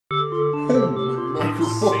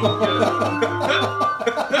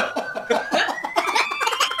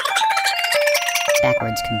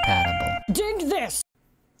Backwards compatible. Dig this!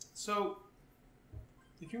 So,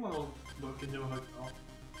 if you want to look into a hotel,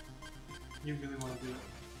 you really want to do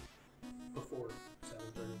it before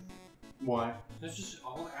 7:30. Why? There's just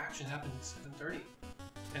all the action happens at 7:30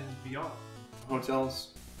 and beyond. Hotels,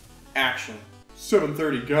 action.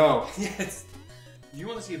 7:30, go. Yes. You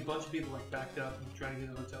want to see a bunch of people like backed up and trying to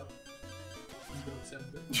get a hotel? You go at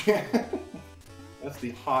 7:30. Yeah. That's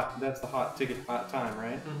the hot ticket, hot time,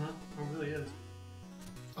 right? Mm-hmm. It really is.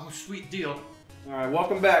 Oh, sweet deal. All right,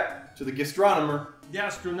 welcome back to the Gastronomer.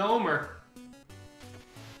 Gastronomer.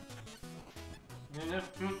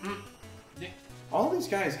 All these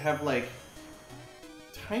guys have like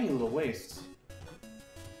tiny little waists.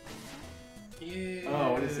 Yeah.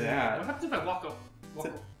 Oh, what is that? What happens if I walk up?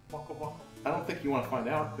 Walk up. I don't think you want to find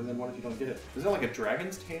out, because then what if you don't get it? Is that like a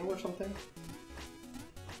dragon's tail or something?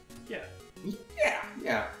 Yeah.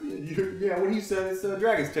 Yeah. What he said is a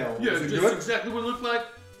dragon's tail. Yeah, Is it just good? exactly what it looked like.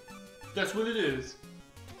 That's what it is.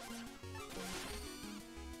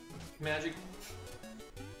 Magic.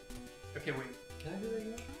 Okay, wait. Can I do that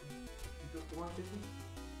again? You built the 150?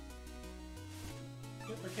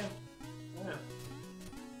 Yep, I can. Yeah.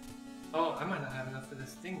 Oh, I might not have enough for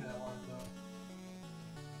this thing that I want though.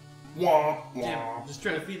 Wah, wah. Yeah, just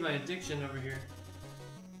trying to feed my addiction over here.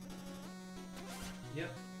 Yep.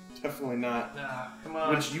 Definitely not. Nah, come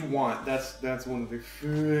on. Which you want. That's one of the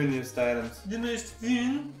funniest items. The most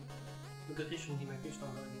fun. Look at this, he might be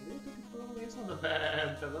strong. It's not a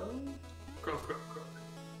bad fellow. Croak.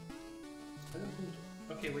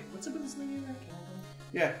 Okay, wait. What's up with this lady there?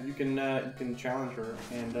 Yeah, you can challenge her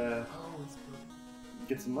and Oh, it's good.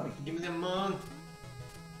 get some money. Give me that mon.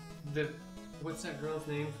 What's that girl's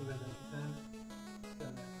name from the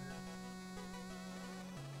band?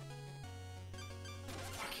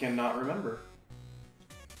 I cannot remember.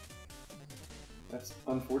 That's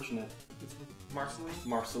unfortunate. It's Marceline?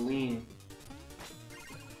 Marceline.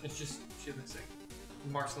 It's just, she looks like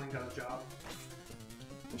Marceline got a job.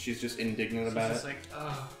 And she's just indignant She's about just it. like,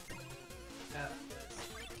 that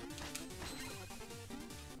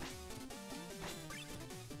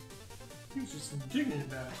he was just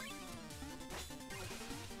indignant about it.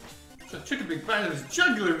 So I took a big bite of his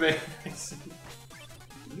jugular vein.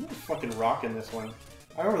 You were fucking rocking this one.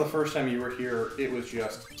 I remember the first time you were here, it was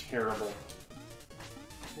just terrible.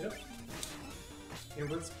 Yep. It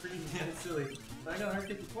was pretty damn silly. But I got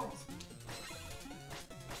 150 points.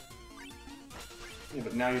 Yeah,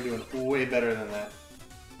 but now you're doing way better than that.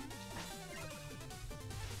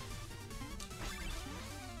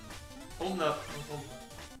 Holding up. I'm holding up.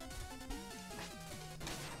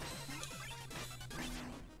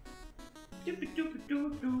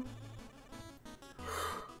 Doop-a-doop-a-doop-doop.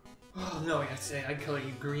 Oh no, I'd say I'd color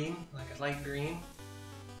you green, like a light green.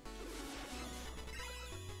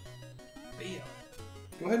 Bam.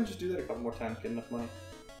 Go ahead and just do that a couple more times, get enough money.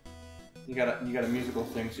 You got a musical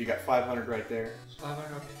thing, so you got 500 right there.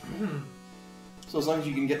 500, okay. So as long as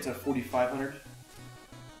you can get to 4,500,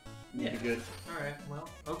 you'll Yeah. be good. Alright, well,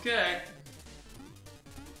 okay.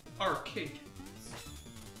 Arcade.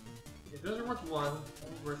 Yeah, those are worth one.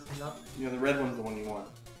 Those are worth nothing. Yeah, the red one's the one you want.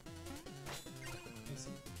 I see.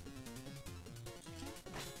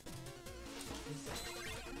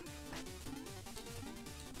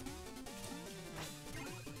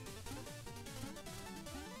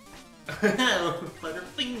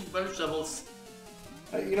 Butter shovels.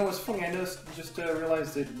 You know what's funny? I noticed, just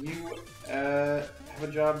realized that you have a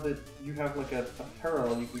job that you have like a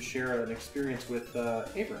parallel. You can share an experience with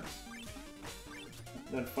Abrams.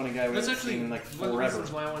 That funny guy we That's haven't actually seen in like one of the forever.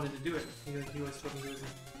 reasons why I wanted to do it. He always told me there was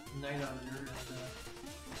a night on there.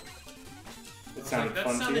 It sounded that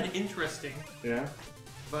fun to sounded you? interesting, Yeah.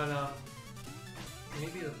 but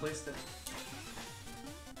maybe the place that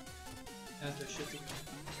has their shit together.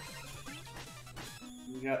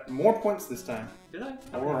 You got more points this time. Did I?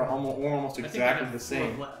 Or almost I think I exactly got the 4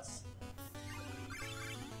 same. less.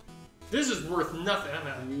 This is worth nothing. I'm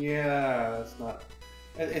out. Yeah, that's not.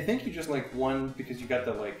 I think you just like won because you got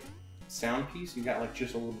the like sound piece. You got like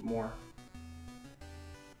just a little bit more.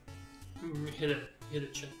 Hit a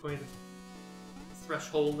checkpoint.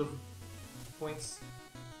 Threshold of points.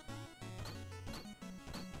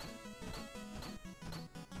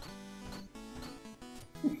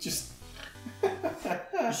 Just.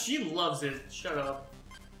 She loves it. Shut up.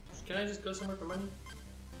 Can I just go somewhere for money?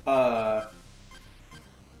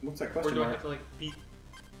 What's that Or question do I mark? have to like beat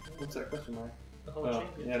What's that question mark? the whole Oh,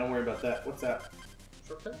 champion? yeah, don't worry about that. What's that?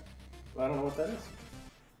 Shortcut? I don't know what that is.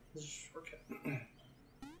 This is a shortcut.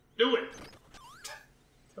 Do it!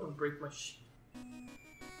 That would break my shit.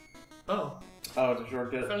 Oh, Oh, it's a I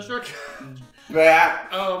shortcut. found a shortcut. Bah!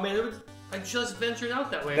 Oh man, I just ventured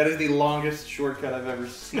out that way. That is the longest shortcut I've ever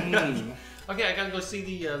seen. Okay, I gotta go see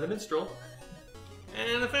the minstrel,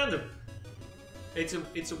 and I found him. It's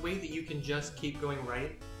a way that you can just keep going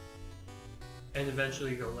right, and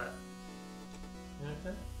eventually go left.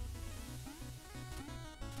 Okay.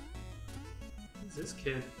 Who's this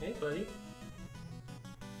kid? Hey, buddy.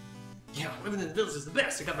 Yeah, living in the village is the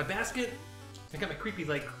best. I got my basket. I got my creepy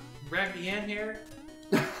like Raggedy Ann hair.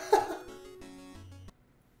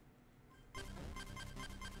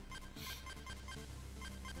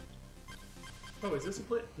 Oh, is this a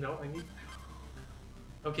play? No, I need.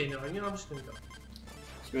 Okay, no, I'm just gonna go.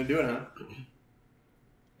 Just gonna do it, huh?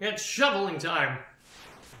 It's shoveling time.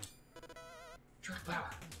 Direct power.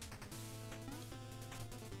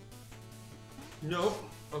 Nope.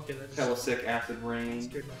 Okay, that's Hella sick acid rain.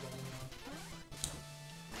 scared my ball.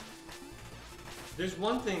 There's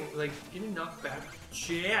one thing, like getting knocked back.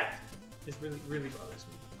 Shit, it really bothers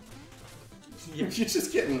me. You're Yeah,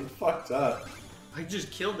 just getting fucked up. I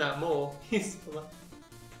just killed that mole. He's alive.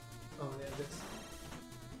 Oh yeah, this.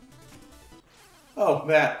 Oh,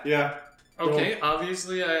 that, yeah. Okay,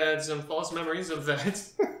 obviously I had some false memories of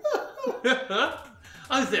that.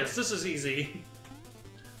 Oh, this is easy.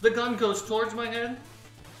 The gun goes towards my head.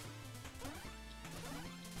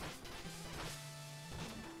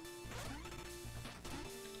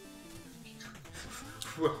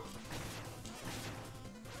 Whoa.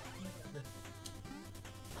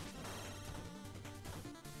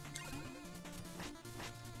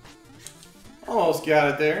 Almost got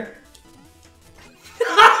it there.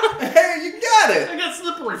 Hey, you got it! I got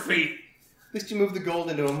slippery feet. At least you moved the gold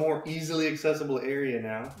into a more easily accessible area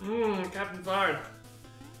now. Captain Fard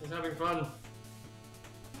is having fun.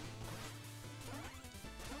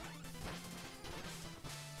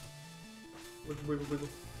 Wiggle, wiggle, wiggle.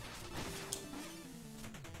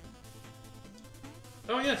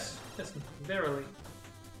 Oh yes, yes, verily.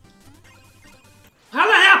 How'd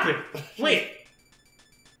that happen? Wait.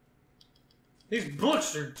 These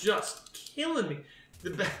books are just killing me.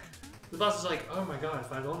 The boss is like, oh my god,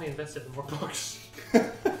 if I'd only invested in more books.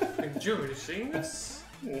 Like, Jude, you seeing this?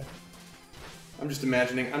 Yeah. I'm just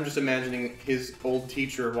imagining his old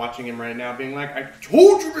teacher watching him right now, being like, "I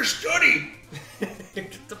told you to study."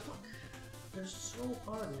 Get the fuck. They're so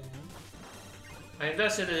hard, man. I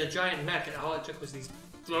invested in a giant mech, and all it took was these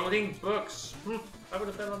floating books. I would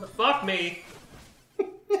have been on the fuck me.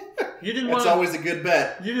 You didn't want. That's always a good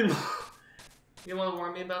bet. You didn't. You want to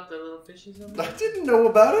warn me about the little fishies over there? I didn't know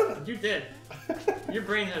about it. You did. Your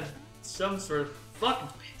brain had some sort of fucking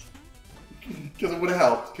bitch. Because it would have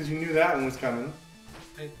helped, because you knew that one was coming.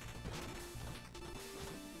 You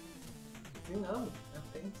know, I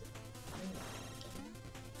think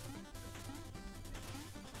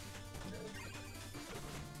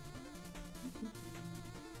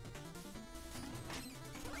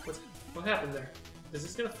so. What happened there? Is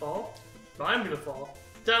this gonna fall? I'm gonna fall.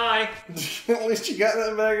 Die! At least you got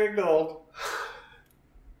that bag of gold.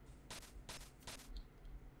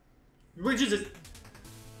 We should just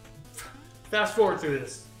fast forward through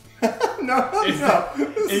this. No. In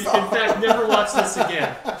fact, never watch this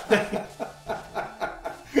again.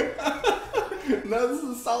 No, this is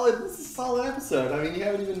a solid episode. I mean, you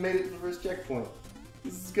haven't even made it to the first checkpoint.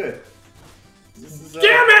 This is good. This is,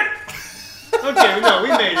 Damn it! Okay, no, we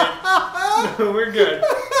made it. No, we're good.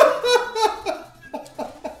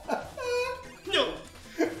 No.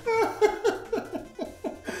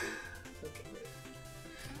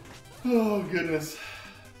 Oh, goodness.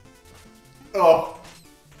 Oh.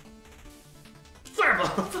 Fireball!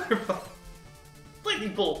 Fireball!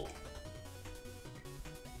 Lightning bolt!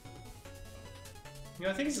 You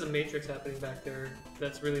know, I think this is a matrix happening back there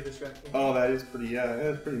that's really distracting. Oh, that is pretty, yeah,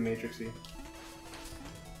 that's pretty matrixy.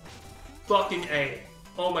 Fucking A.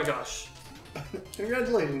 Oh my gosh.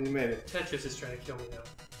 Congratulations, you made it. Tetris is trying to kill me now.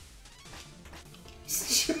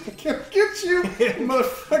 Get you,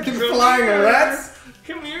 motherfucking flying rats!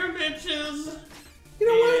 Come here, bitches! You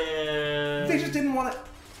know what? And... They just didn't want to.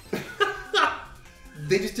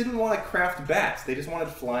 They just didn't want to craft bats. They just wanted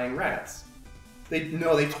flying rats. They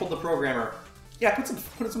told the programmer, yeah, put some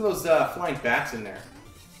of those flying bats in there,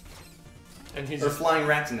 And he's or just... flying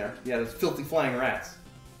rats in there. Yeah, those filthy flying rats.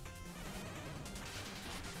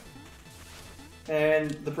 And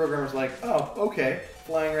the programmer's like, oh, okay,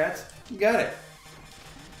 flying rats, you got it.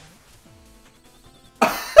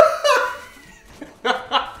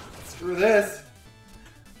 Screw this.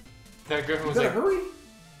 That Griffin You was gotta like... hurry.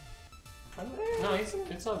 No,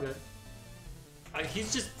 it's all good.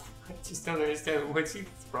 He's just... I just don't understand. What's he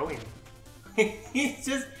throwing? He's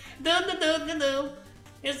just... No.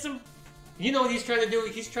 It's some You know what he's trying to do?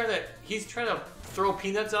 He's trying to throw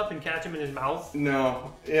peanuts up and catch them in his mouth.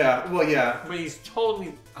 No. Yeah. Well, yeah. But he's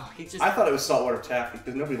totally. Oh, he just. I thought it was saltwater taffy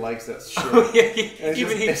because nobody likes that shit. Oh, yeah,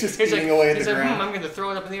 it's just he's eating like, away at he's the like, ground. I'm going to throw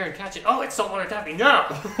it up in the air and catch it. Oh, it's saltwater taffy. No!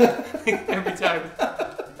 Every time.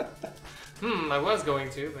 I was going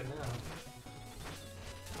to, but no.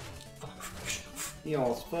 He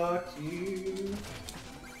almost fucked you.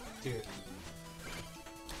 Dude.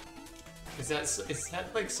 Is that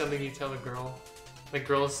like something you tell a girl? Like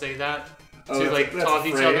girls say that? Oh, to like that's taunt a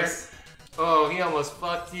each other? phrase? Oh, he almost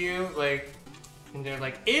fucked you? Like, and they're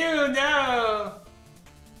like, ew, no!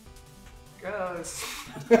 Gross.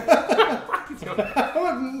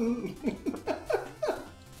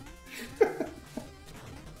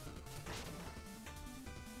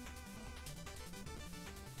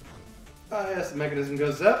 Oh yes, the mechanism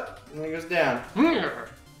goes up and then it goes down.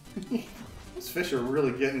 Those fish are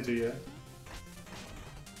really getting to you.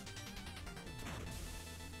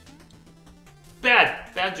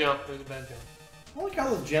 Bad jump. It was a bad jump. I like how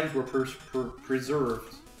those gems were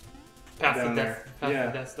preserved. Path Down to there. death. Path Yeah.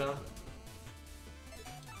 to death, though.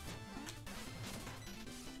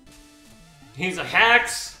 He's like,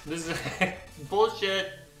 hacks! This is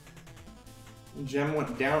bullshit. The gem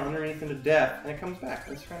went down underneath into death and it comes back.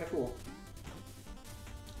 That's kind of cool.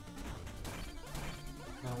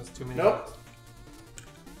 That was too many. Nope.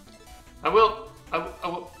 I will.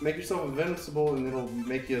 Make yourself invincible and it'll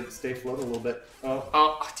make you stay float a little bit. Oh.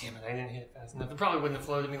 Oh, damn it, I didn't hit it fast enough. It probably wouldn't have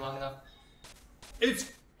floated me long enough.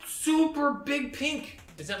 It's super big pink.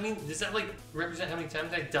 Does that like represent how many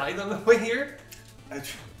times I died on the way here?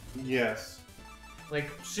 Yes. Like,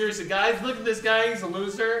 seriously, guys, look at this guy, he's a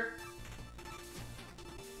loser.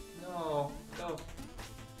 No, go.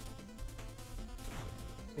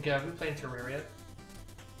 Okay, I've been playing Terraria.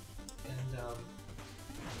 And,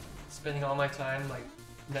 spending all my time, like,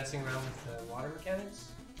 messing around with the water mechanics.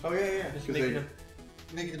 Oh yeah, yeah. Just 'Cause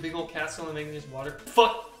making a big old castle and making this water.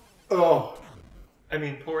 Fuck! Oh. I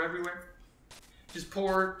mean, pour everywhere. Just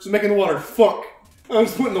pour. Just making the water fuck. I'm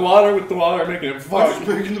just putting the water with the water, making it fuck. Just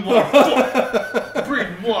making the water fuck!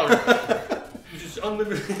 Breathing water! Just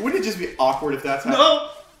unlimited. Wouldn't it just be awkward if that's how... No!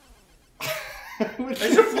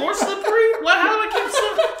 Is your floor slippery? What? How do I keep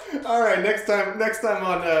slipping? All right, next time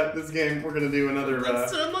on this game, we're gonna do another.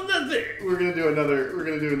 Let's another. We're gonna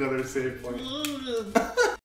do another save point.